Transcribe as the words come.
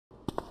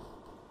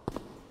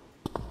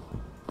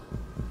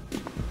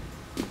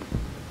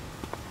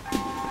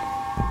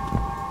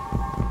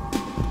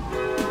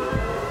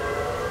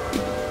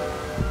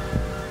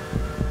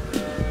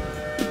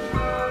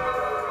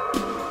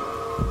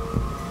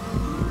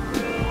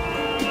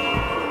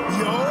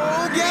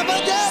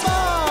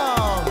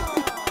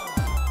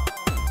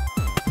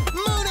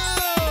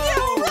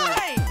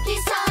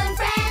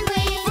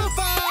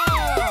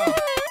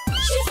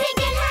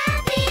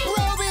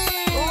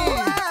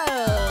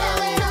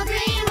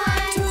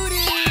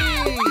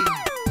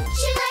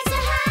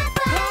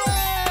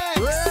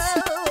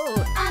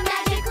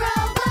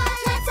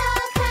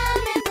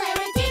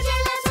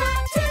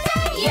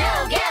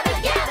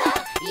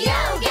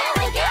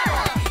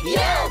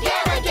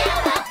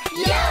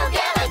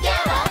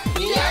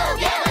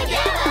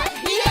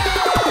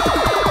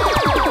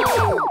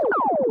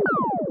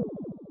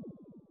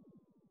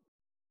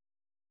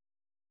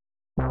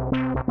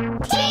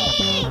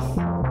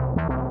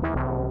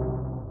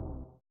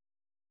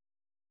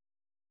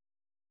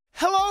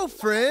Hello,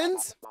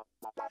 friends!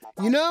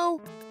 You know,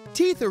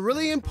 teeth are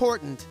really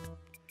important.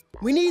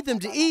 We need them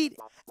to eat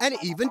and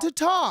even to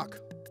talk.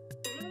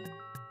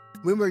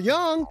 When we're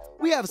young,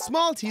 we have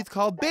small teeth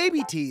called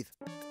baby teeth.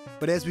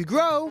 But as we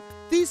grow,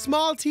 these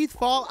small teeth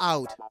fall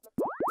out.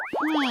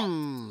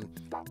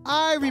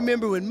 I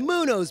remember when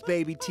Muno's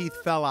baby teeth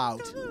fell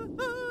out.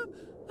 Whoa!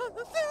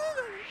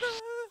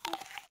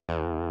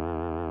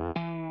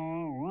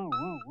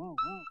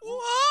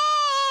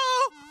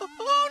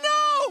 Oh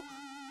no!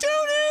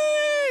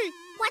 Toodee!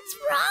 What's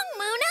wrong,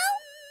 Muno?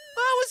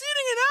 I was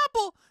eating an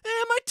apple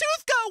and my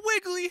tooth got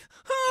wiggly.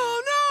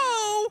 Oh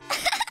no!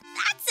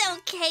 That's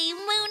okay,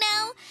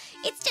 Muno.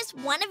 It's just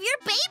one of your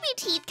baby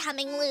teeth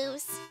coming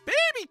loose.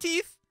 Baby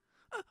teeth?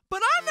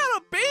 But I'm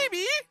not a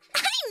baby.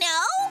 I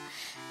know.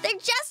 They're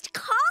just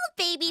called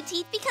baby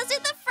teeth because they're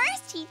the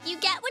first teeth you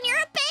get when you're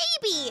a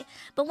baby.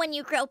 But when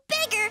you grow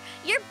bigger,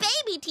 your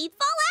baby teeth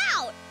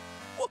fall out.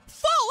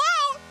 Fall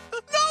out?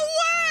 No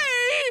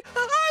way! I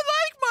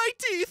like my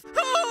teeth.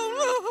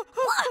 Oh.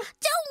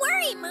 Don't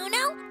worry,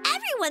 Muno.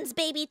 Everyone's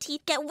baby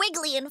teeth get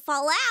wiggly and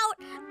fall out.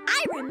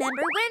 I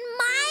remember when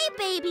my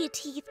baby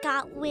teeth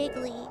got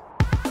wiggly.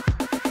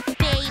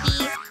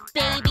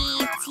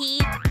 Baby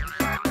teeth.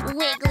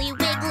 Wiggly,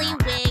 wiggly,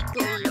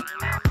 wiggly.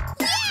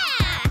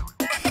 Yeah!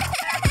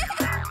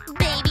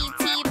 Baby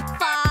teeth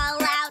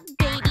fall out,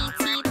 baby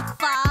teeth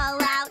fall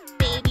out,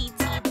 baby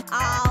teeth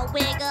all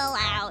wiggle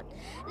out.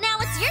 Now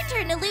it's your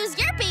turn to lose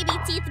your baby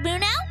teeth,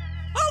 Muno.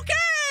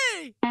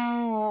 Okay!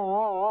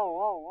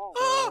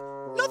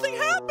 Nothing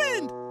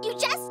happened. You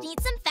just need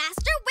some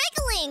faster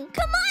wiggling.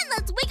 Come on,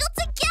 let's wiggle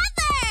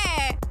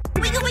together.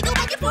 Wiggle, wiggle,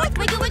 back and forth,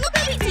 wiggle, wiggle,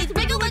 baby teeth.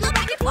 Wiggle, wiggle,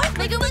 back and forth,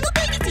 wiggle, wiggle,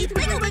 baby teeth.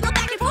 Wiggle, wiggle,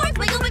 back and forth,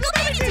 wiggle, wiggle,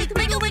 baby teeth.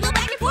 Wiggle, wiggle,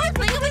 back and forth,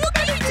 wiggle, wiggle,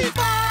 baby teeth.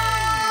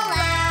 Fall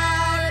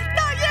out.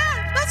 Not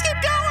yet. Let's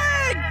keep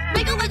going.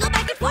 Wiggle, wiggle,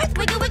 back and forth,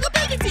 wiggle, wiggle,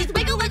 baby teeth.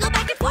 Wiggle, wiggle,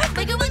 back and forth,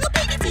 wiggle, wiggle,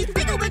 baby teeth.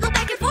 Wiggle, wiggle,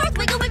 back and forth,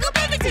 wiggle, wiggle,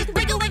 baby teeth.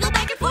 Wiggle, wiggle,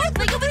 back and forth,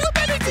 wiggle, wiggle,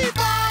 baby teeth.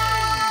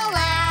 Fall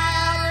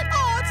out.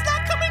 Oh, it's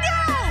not coming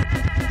out.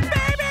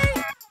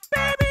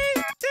 Baby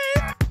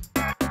teeth.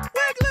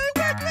 Wiggly,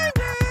 wiggly,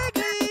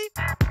 wiggly.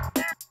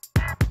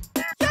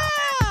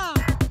 Yeah.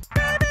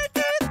 Baby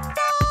teeth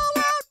fall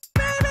out.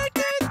 Baby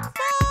teeth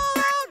fall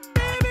out.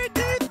 Baby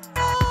teeth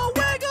all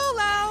wiggle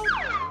out.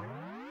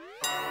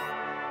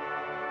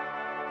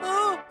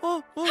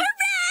 Hooray!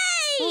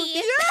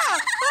 Yeah,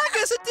 I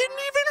guess it didn't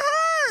even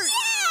hurt.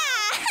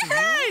 Yeah!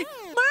 Hey,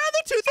 my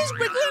other tooth is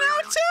wiggling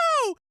out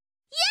too.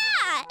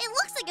 Yeah! It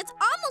looks like it's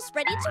almost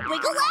ready to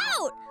wiggle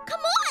out.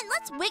 Come on,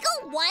 let's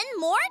wiggle one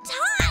more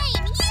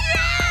time.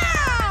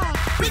 Yeah!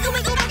 Wiggle,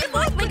 wiggle, back and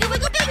forth, wiggle,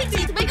 wiggle, baby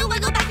teeth. Wiggle,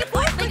 wiggle, back and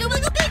forth, wiggle,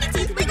 wiggle, baby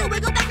teeth. Wiggle,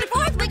 wiggle, back and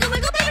forth, wiggle,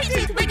 wiggle, baby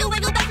teeth. Wiggle,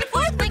 wiggle, back and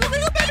forth, wiggle,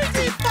 wiggle, baby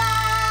teeth.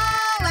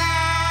 Fall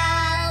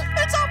out.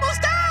 It's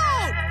almost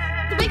out.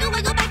 Wiggle,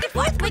 wiggle, back and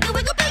forth, wiggle,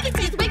 wiggle, baby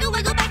teeth. Wiggle,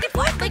 wiggle, back and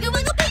forth, wiggle,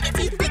 wiggle, baby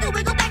teeth. Wiggle,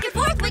 wiggle, back and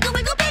forth, wiggle,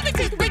 wiggle, baby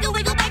teeth. Wiggle,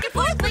 wiggle, back and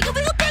forth, wiggle,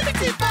 wiggle, baby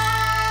teeth. Fall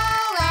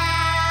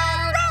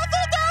out.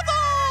 Razzle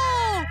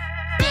dazzle.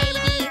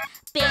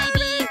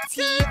 Baby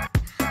teeth.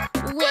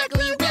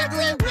 Wiggly,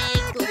 wiggly,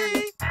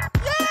 wiggly.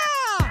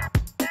 Yeah.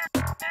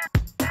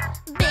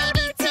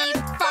 Baby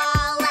teeth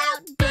fall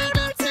out.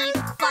 Baby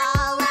teeth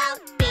fall out.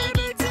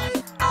 Baby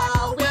teeth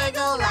all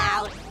wiggle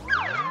out.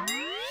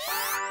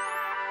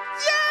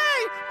 Yay!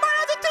 My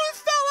other tooth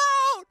fell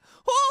out.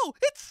 Oh,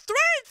 it's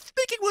strange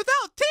speaking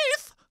without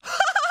teeth.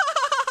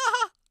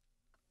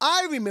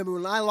 I remember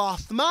when I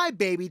lost my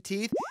baby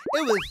teeth.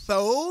 It was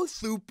so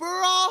super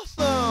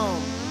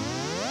awesome.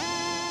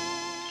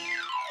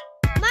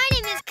 My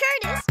name is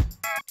Curtis.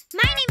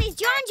 My name is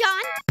John.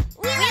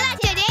 We like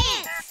to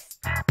dance.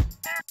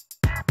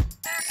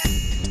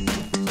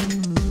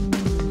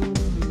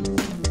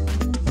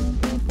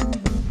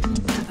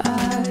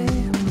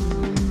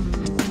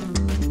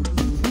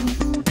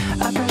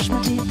 I brush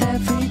my teeth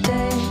every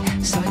day,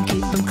 so I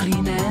keep them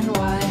clean and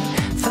white.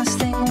 First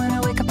thing when I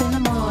wake up in the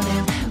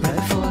morning, right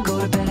before I go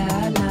to bed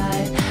at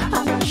night.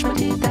 I brush my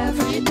teeth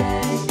every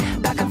day,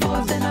 back and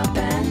forth and up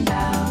and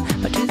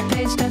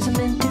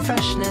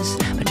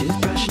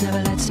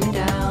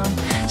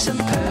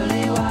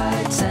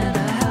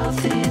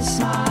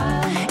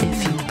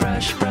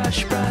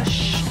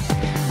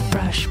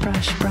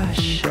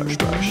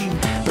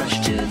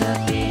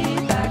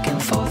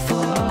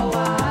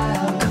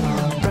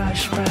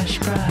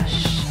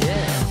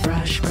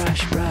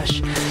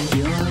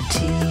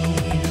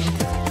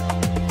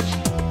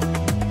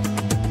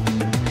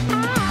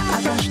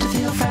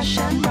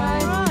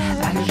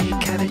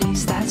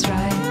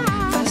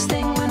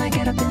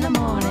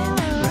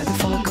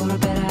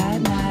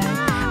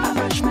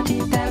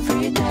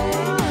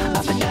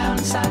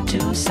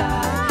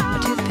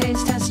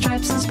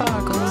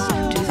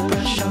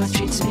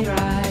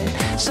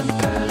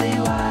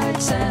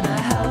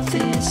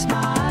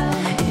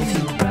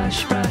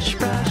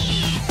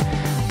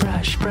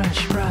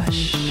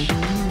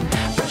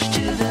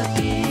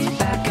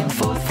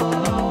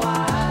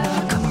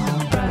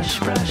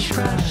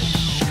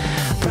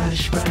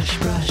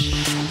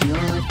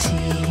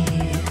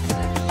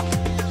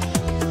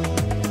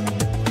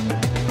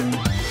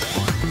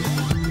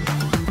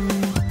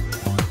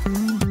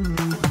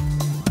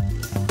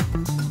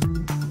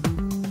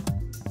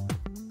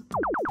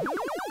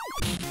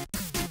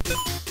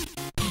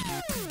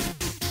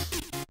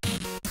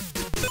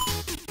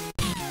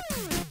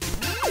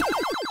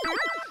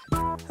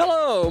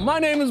my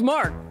name is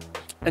Mark,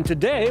 and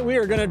today we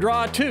are going to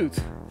draw a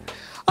tooth.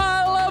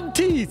 I love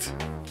teeth,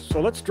 so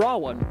let's draw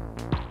one.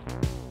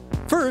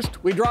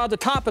 First, we draw the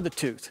top of the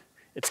tooth.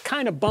 It's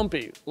kind of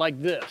bumpy,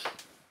 like this.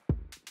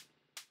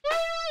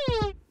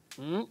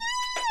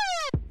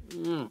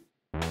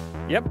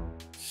 Yep,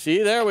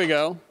 see, there we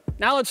go.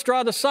 Now let's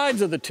draw the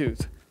sides of the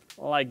tooth,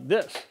 like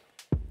this.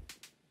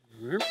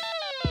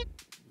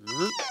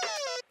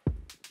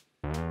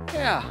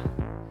 Yeah.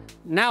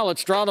 Now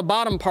let's draw the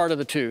bottom part of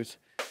the tooth.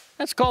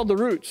 That's called the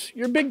roots.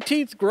 Your big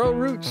teeth grow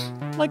roots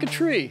like a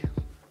tree,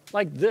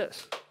 like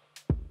this.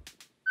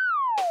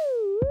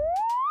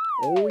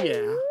 Oh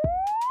yeah.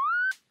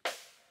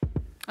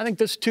 I think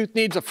this tooth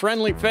needs a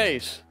friendly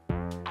face.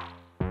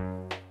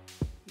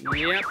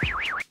 Yep.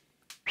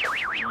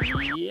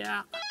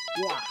 Yeah.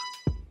 Wow.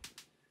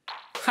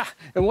 Ha.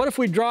 And what if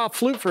we draw a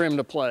flute for him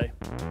to play?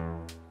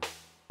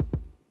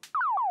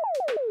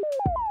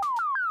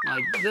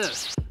 Like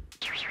this.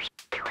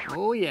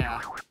 Oh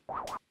yeah.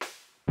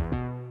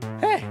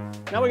 Hey,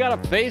 now we got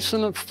a face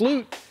and a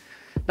flute.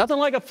 Nothing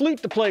like a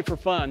flute to play for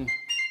fun.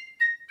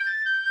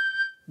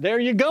 There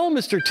you go,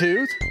 Mr.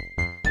 Tooth.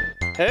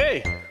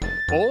 Hey,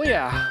 oh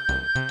yeah.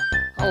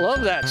 I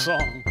love that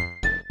song.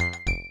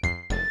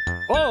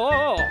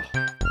 Oh.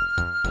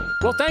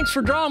 Well, thanks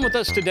for drawing with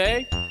us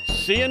today.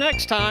 See you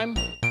next time.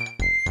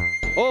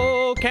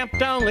 Oh,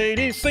 Camptown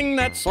ladies, sing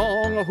that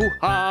song, a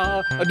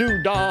hoo-ha, a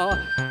doo-dah.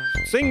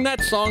 Sing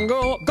that song,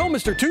 go,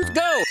 Mr. Tooth,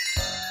 go!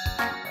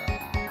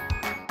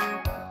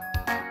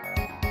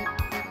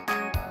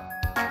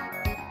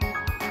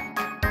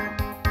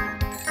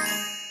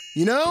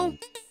 You know,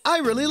 I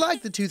really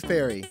like the Tooth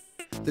Fairy.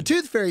 The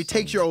Tooth Fairy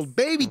takes your old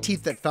baby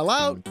teeth that fell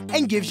out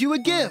and gives you a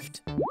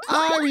gift.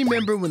 I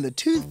remember when the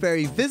Tooth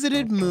Fairy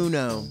visited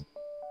Muno.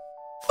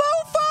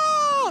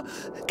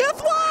 Foofa!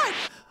 Guess what?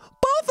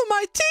 Both of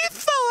my teeth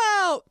fell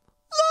out!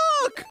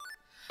 Look!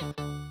 Wow,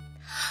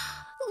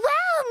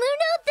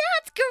 Muno,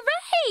 that's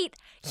great!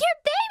 Your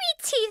baby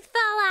teeth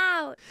fell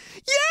out!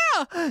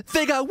 Yeah!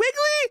 They got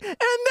wiggly, and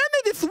then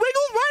they just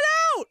wiggled right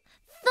out!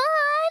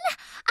 Fun!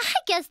 I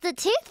guess the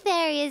Tooth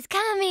Fairy is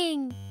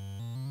coming.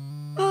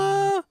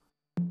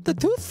 The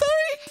Tooth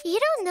Fairy? You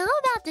don't know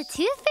about the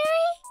Tooth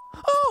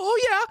Fairy? Oh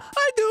yeah,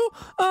 I do.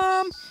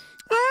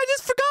 I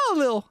just forgot a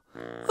little.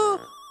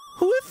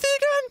 Who is he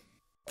again?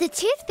 The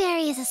Tooth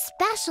Fairy is a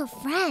special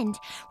friend.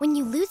 When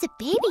you lose a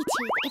baby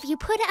tooth, if you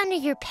put it under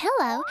your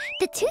pillow,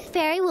 the Tooth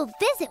Fairy will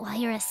visit while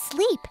you're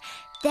asleep.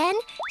 Then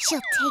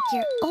she'll take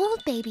your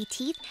old baby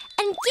teeth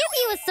and give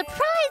you a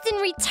surprise in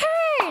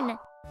return.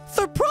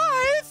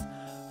 Surprise?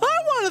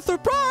 I want a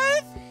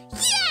surprise!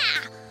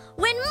 Yeah!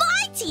 When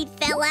my teeth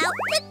fell out,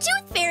 the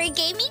Tooth Fairy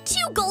gave me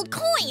 2 gold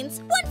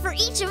coins, one for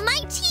each of my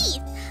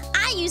teeth.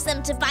 I use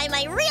them to buy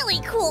my really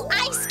cool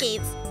ice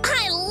skates.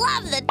 I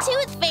love the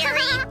Tooth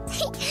Fairy!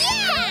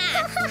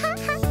 Yeah!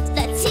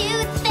 The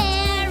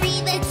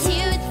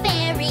Tooth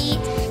Fairy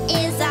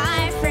is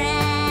our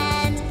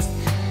friend.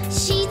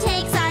 She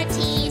takes our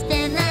teeth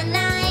in the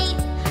night.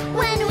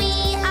 When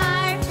we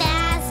are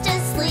fast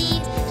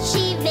asleep,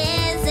 she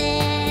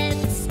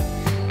visits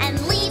and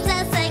leaves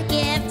us a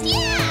gift.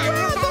 Yeah!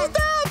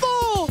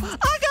 Razzle-dazzle!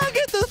 I gotta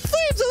get to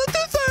sleep so the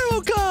Tooth Fairy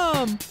will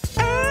come!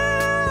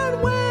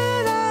 And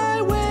when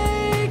I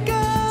wake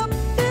up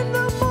in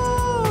the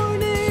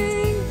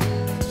morning,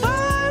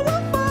 I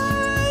will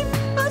find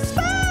a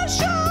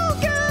special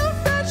gift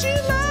that she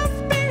left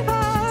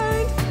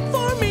behind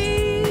for me.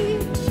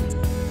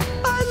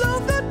 I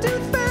love the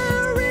Tooth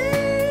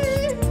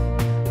Fairy!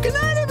 Good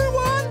night,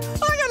 everyone!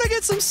 I gotta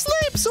get some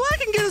sleep so I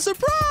can get a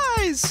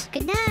surprise!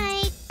 Good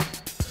night.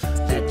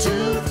 The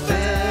Tooth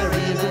Fairy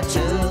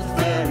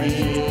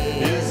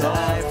is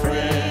our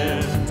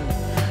friend.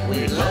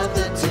 We love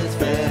the Tooth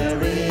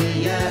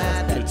Fairy,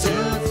 yeah. The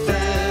Tooth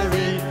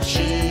Fairy,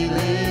 she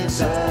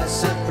leaves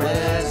us a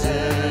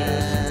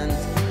present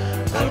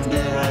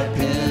under our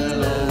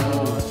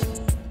pillow.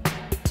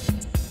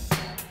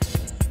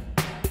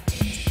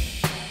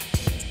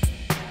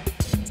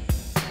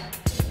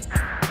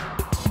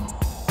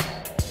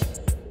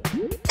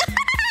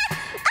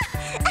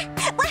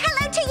 Well,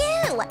 hello to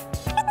you.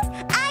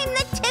 I'm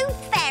the Tooth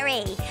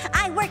Fairy.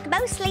 I work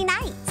mostly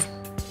nights.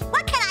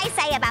 What can I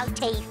say about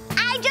teeth?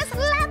 I just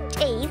love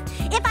teeth.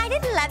 If I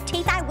didn't love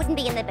teeth, I wouldn't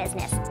be in the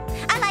business.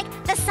 I like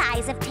the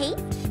size of teeth,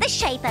 the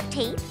shape of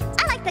teeth.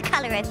 I like the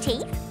color of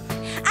teeth.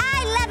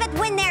 I love it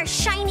when they're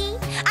shiny.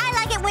 I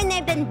like it when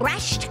they've been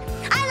brushed.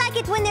 I like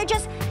it when they're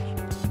just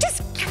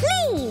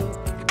clean.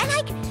 I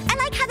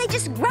like how they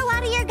just grow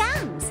out of your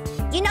gums.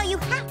 You know, you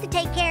have to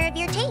take care of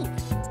your teeth.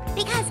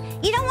 Because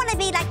you don't want to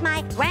be like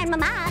my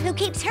grandmama who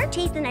keeps her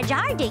teeth in a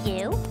jar, do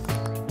you?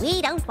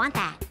 We don't want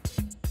that.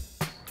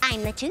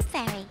 I'm the Tooth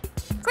Fairy.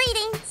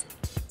 Greetings.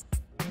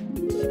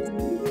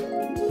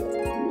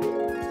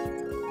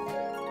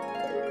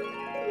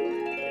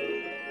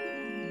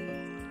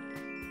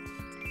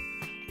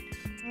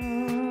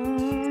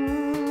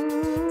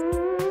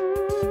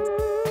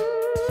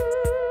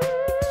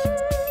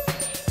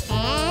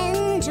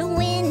 And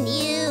when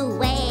you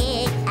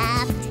wake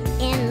up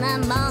in the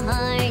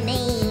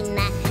morning,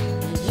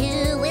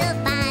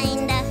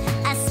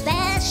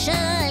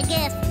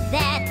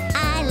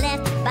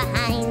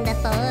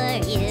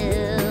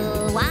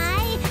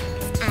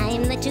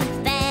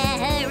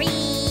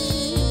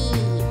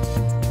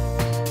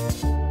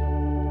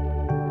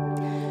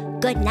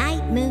 Good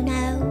night,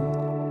 Muno.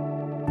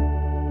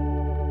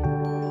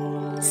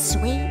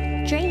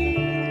 Sweet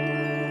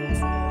dreams.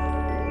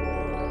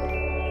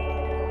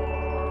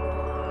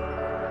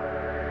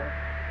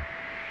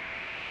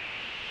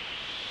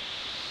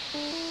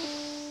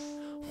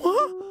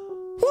 What?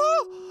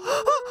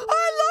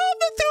 I love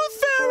the Tooth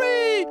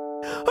Fairy!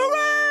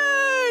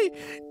 Hooray!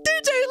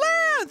 DJ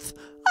Lance!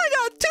 I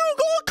got 2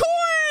 gold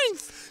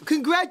coins!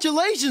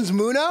 Congratulations,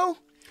 Muno!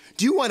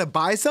 Do you want to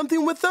buy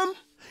something with them?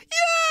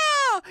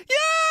 Yeah!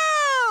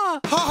 Yeah!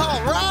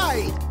 All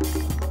right!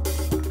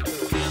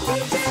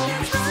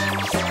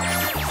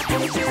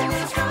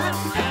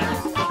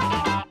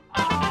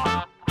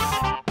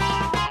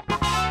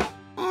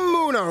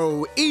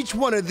 Muno, each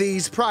one of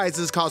these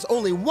prizes costs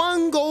only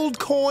 1 gold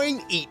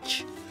coin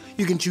each.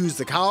 You can choose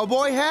the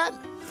cowboy hat,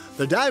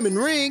 the diamond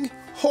ring,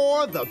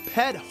 or the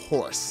pet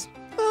horse.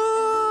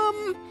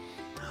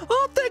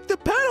 I'll take the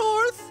pet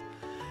horse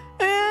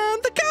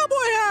and the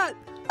cowboy hat.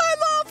 I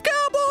love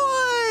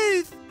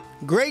cowboys!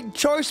 Great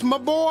choice, my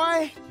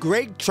boy.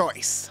 Great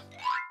choice.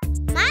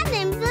 My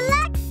name's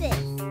Alexis.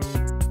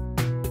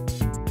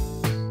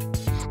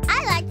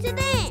 I like to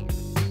dance.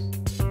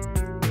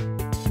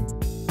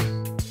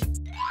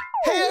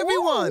 Hey,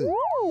 everyone!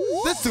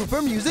 The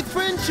Super Music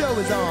Friends Show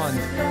is on.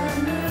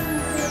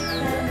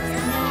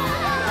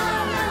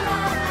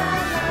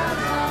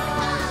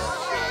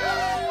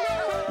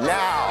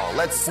 Now,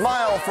 let's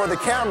smile for the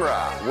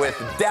camera with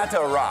Data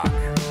Rock.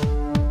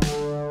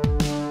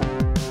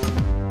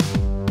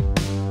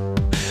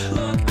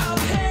 Look out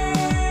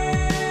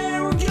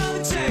here, we're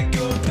gonna take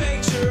a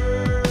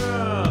picture.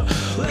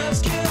 Let's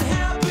get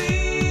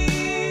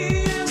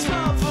happy and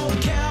smile for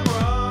the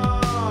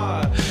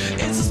camera.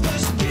 It's a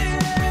special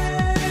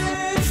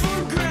gift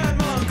for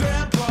Grandma and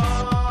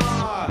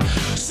Grandpa.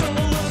 So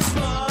let's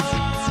smile.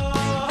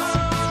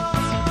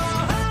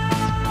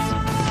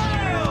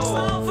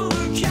 Smile for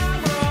the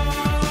camera.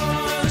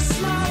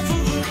 Smile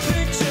for the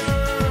picture.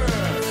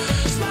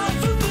 Smile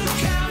for the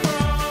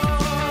camera.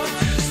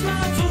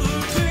 Smile for the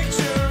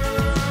picture.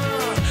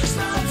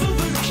 Smile for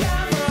the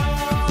camera.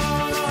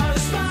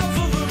 Smile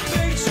for the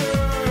picture.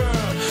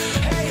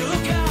 Hey,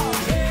 look out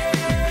here.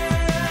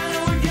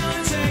 We're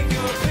gonna take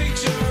a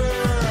picture.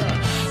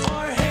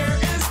 Our hair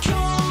is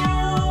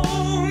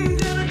combed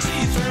and our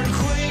teeth are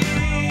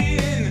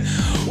clean.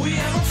 We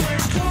have a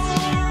fresh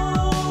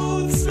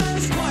clothes,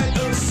 smells quite a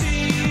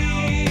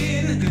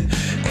scene.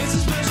 It's a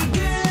special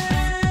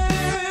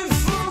gift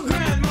for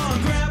Grandma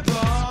and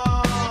Grandpa.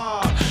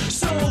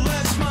 So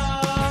let's smile.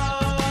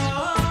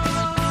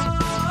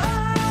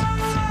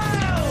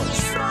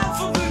 Smile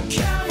for the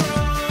camera.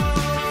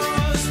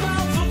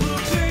 Smile for the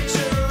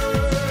picture.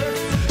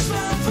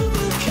 Smile for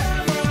the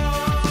camera.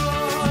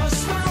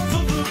 Smile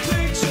for the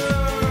picture.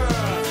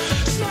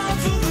 Smile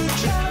for the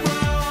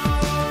camera.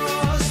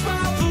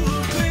 Smile for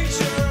the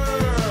picture.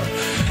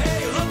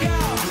 Hey, look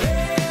out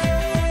there.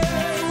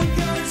 We're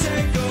gonna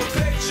take a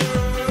picture.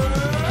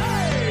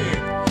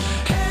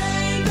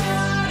 Hey,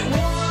 that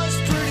was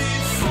pretty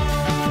fun.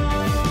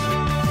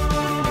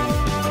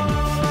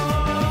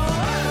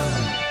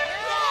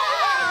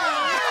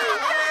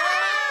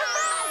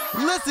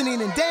 Listening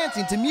and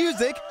dancing to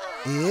music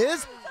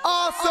is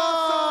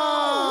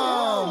awesome!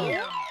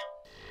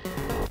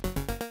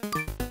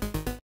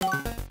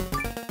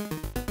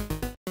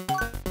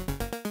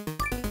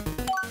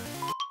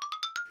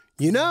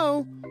 You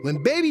know,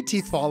 when baby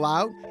teeth fall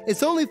out,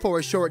 it's only for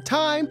a short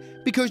time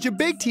because your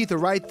big teeth are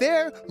right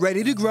there,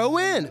 ready to grow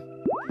in.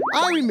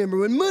 I remember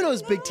when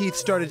Muno's big teeth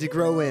started to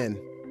grow in.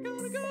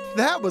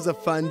 That was a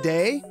fun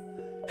day.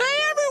 Hey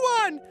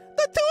everyone!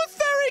 The Tooth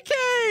Fairy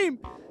came!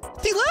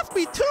 She left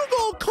me 2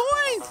 gold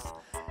coins!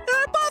 And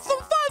I bought some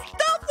fun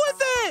stuff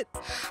with it!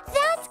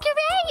 Sounds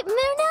great,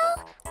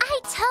 Muno. I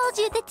told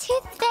you the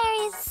Tooth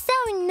Fairy is so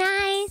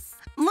nice.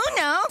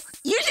 Muno,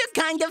 you look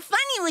kind of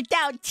funny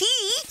without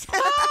teeth.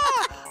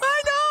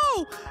 I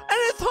know! And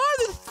it's hard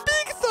to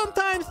speak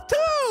sometimes,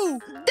 too!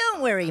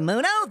 Don't worry,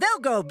 Muno. They'll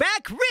grow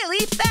back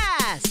really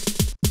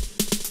fast.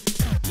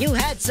 You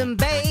had some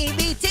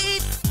baby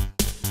teeth,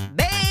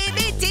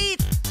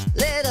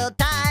 little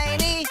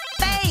tiny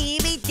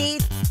baby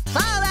teeth.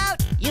 Fall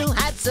out. You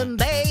had some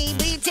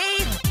baby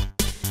teeth,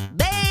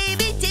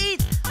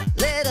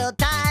 little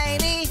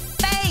tiny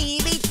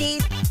baby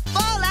teeth.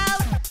 Fall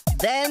out.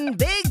 Then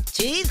big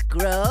teeth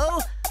grow.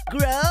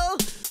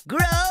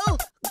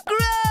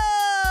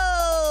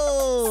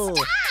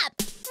 Stop!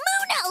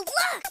 Muno,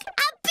 look!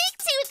 A big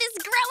tooth is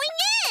growing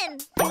in!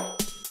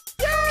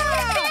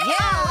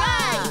 Yeah,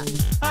 right.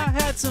 I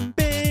had some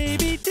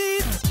baby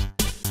teeth,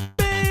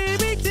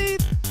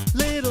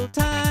 little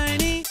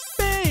tiny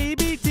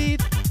baby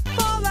teeth.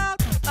 Fall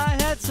out. I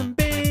had some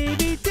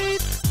baby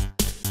teeth,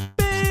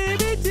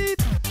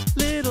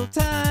 little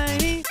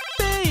tiny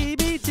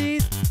baby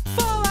teeth.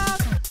 Fall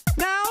out.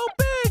 Now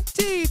big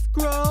teeth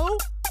grow.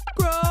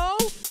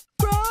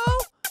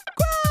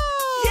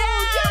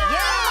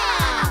 Yeah!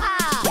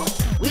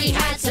 We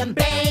had some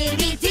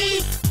baby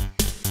teeth,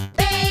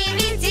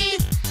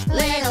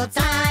 little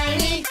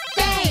tiny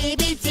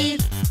baby teeth.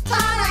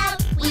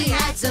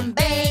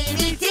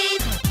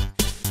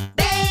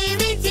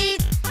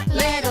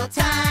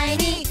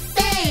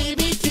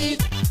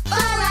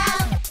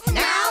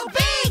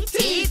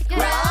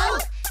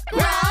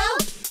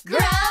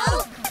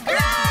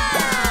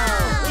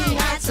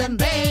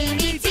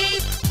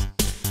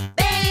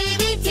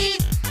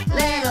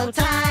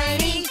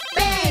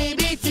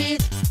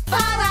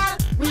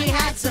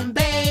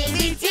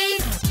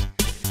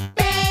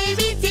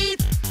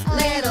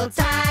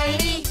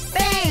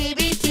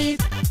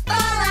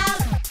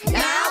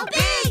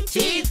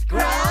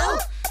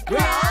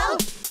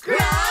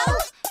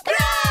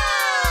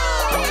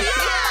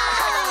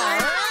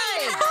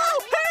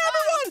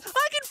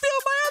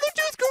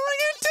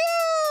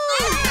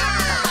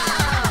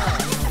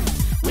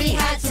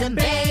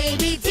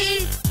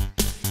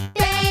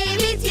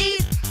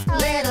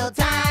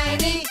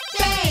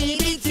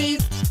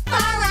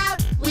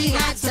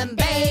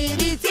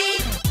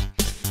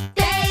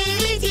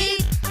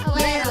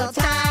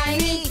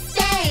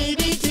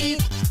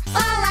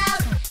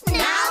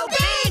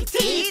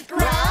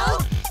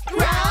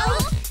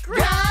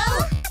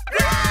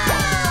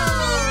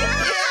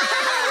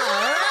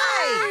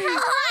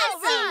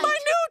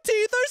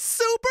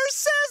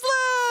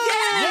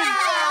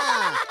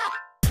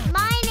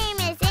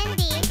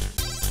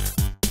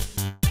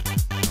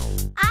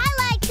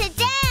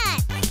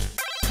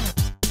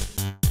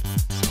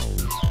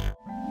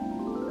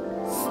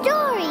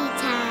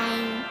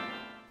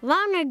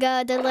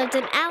 ago, there lived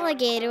an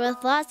alligator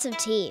with lots of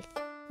teeth.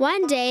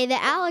 One day,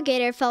 the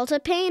alligator felt a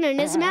pain in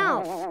his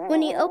mouth.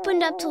 When he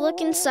opened up to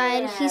look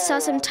inside, he saw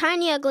some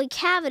tiny, ugly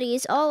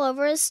cavities all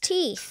over his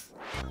teeth.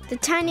 The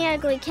tiny,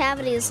 ugly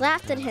cavities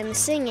laughed at him,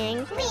 singing,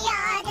 We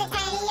are the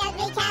tiny,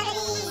 ugly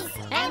cavities,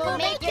 and we'll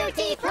make your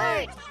teeth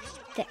hurt.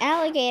 The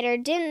alligator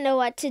didn't know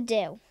what to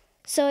do,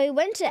 so he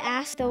went to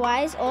ask the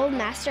wise old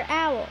Master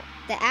Owl.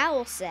 The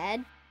owl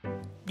said,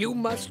 You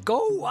must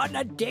go on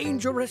a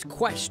dangerous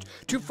quest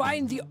to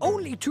find the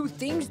only two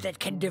things that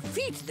can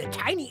defeat the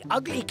tiny,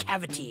 ugly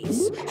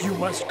cavities. You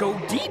must go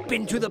deep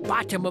into the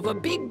bottom of a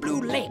big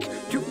blue lake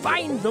to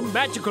find the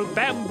magical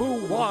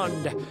bamboo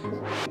wand.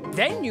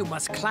 Then you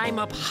must climb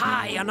up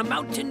high on a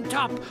mountain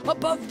top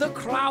above the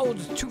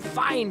clouds to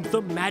find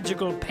the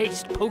magical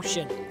paste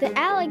potion. The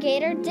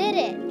alligator did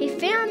it. He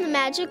found the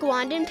magic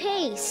wand and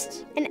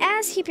paste. And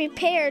as he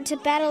prepared to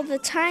battle the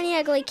tiny,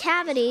 ugly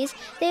cavities,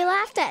 they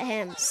laughed at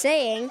him,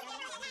 saying,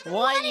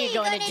 What are you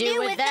going to do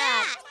with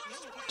that?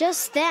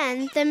 Just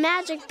then, the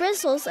magic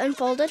bristles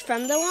unfolded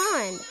from the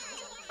wand.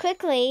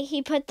 Quickly,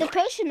 he put the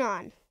potion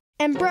on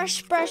and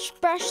brush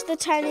the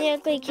tiny,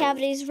 ugly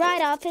cavities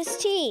right off his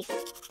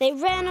teeth. They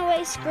ran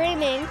away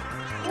screaming,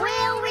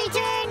 We'll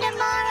return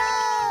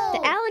tomorrow!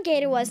 The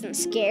alligator wasn't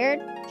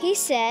scared. He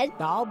said,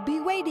 I'll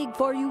be waiting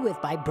for you with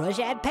my brush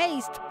and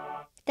paste.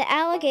 The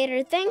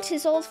alligator thanked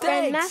his old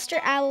friend Thanks. Master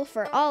Owl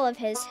for all of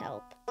his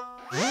help.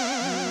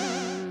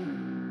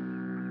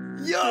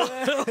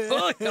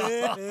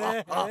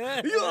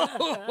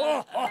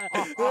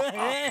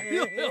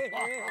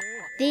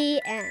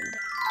 The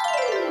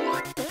end.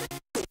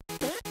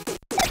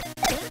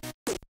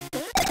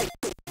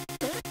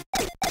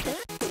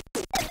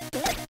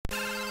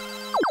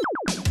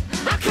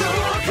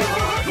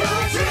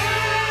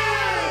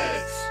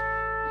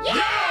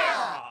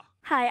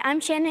 Hi, I'm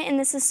Shannon and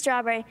this is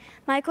Strawberry.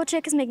 Michael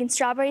Chick is making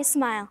Strawberry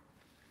smile.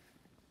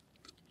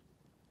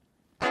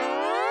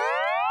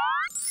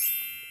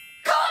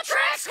 Cool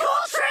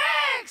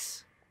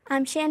tricks!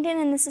 I'm Shannon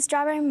and this is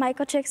Strawberry.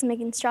 Michael Chick is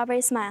making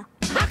Strawberry smile.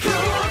 Cool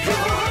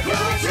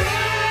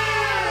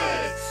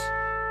tricks!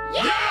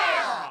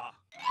 Yeah!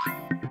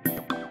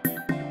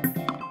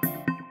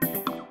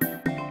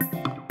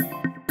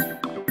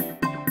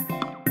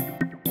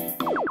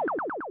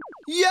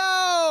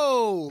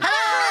 Yo!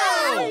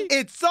 Hi!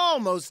 It's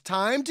almost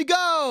time to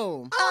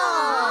go.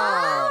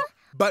 Aww!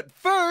 But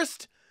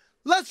first,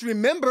 let's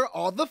remember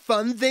all the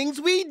fun things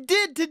we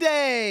did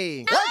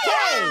today.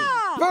 Okay!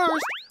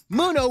 First,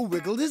 Muno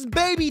wiggled his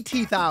baby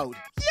teeth out.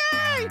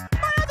 Yay!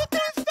 My other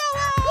tooth fell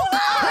out!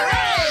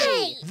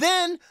 Hooray!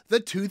 Then, the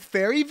tooth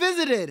fairy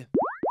visited.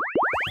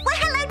 Well,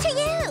 hello to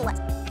you!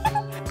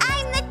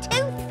 I'm the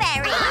Tooth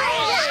Fairy!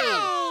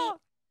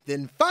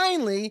 Then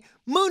finally,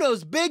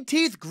 Muno's big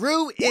teeth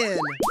grew in.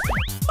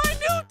 My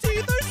new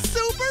teeth are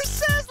super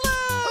sizzling!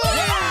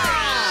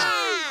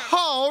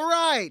 All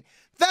right,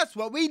 that's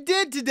what we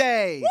did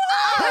today.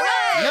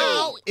 Hooray!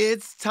 Now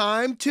it's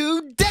time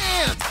to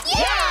dance!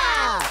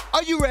 Yeah!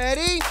 Are you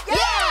ready?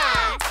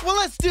 Yeah! Well,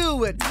 let's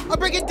do it. I'll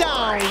break it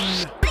down.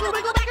 Wiggle,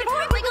 wiggle, back and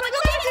forth, wiggle,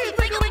 wiggle, baby teeth,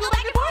 wiggle, wiggle,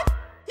 back and forth.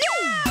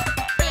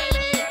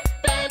 Baby,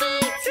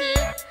 baby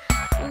teeth,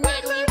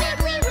 wiggly,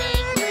 wiggly,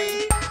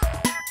 wiggly.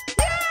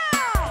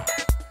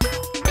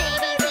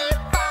 Baby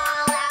teeth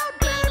fall out,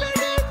 baby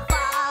teeth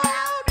fall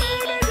out,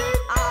 baby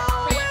teeth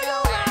all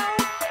wiggle out.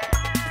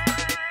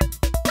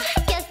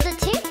 I guess the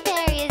Tooth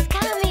Fairy is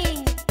coming.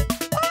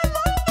 I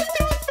love the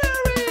Tooth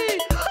Fairy!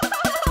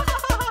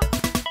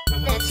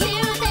 The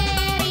Tooth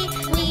Fairy,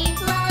 we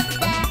love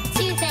the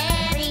Tooth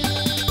Fairy.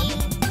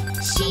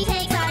 She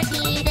takes our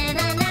teeth in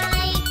the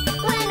night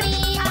when we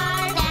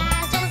are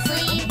fast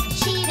asleep.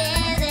 She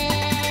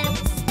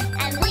visits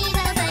and leaves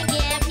us a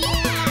gift.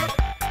 Yeah!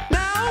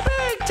 Now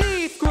big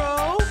teeth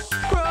grow,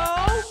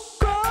 grow,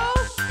 grow,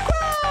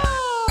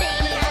 grow!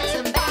 Baby has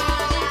some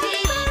baby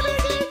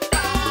teeth,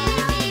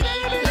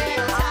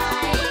 little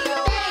tiny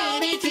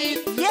baby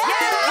teeth.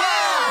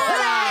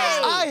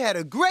 I had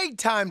a great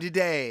time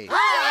today.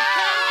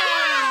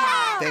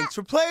 Thanks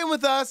for playing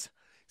with us.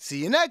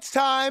 See you next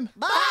time.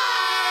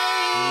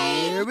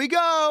 Bye! Here we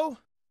go.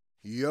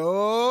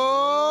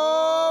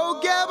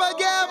 Yo Gabba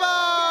Gabba!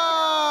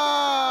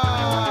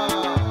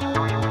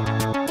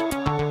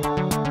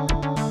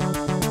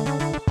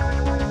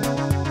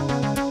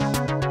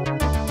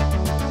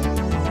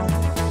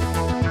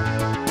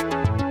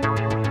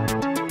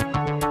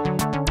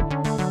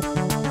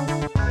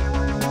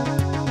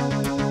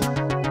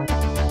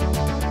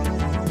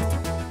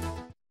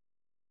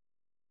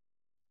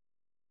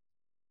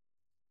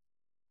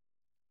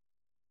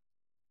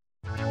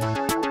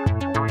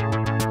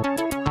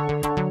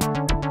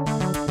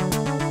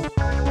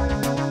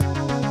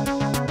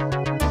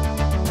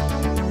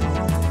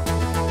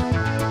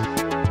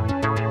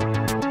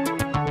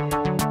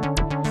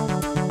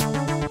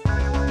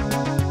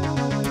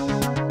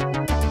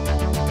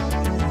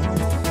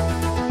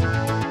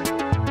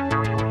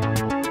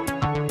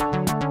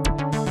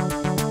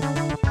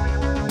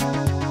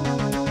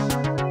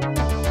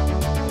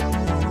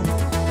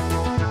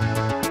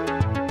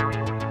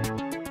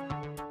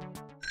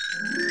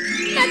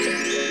 catch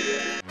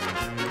it.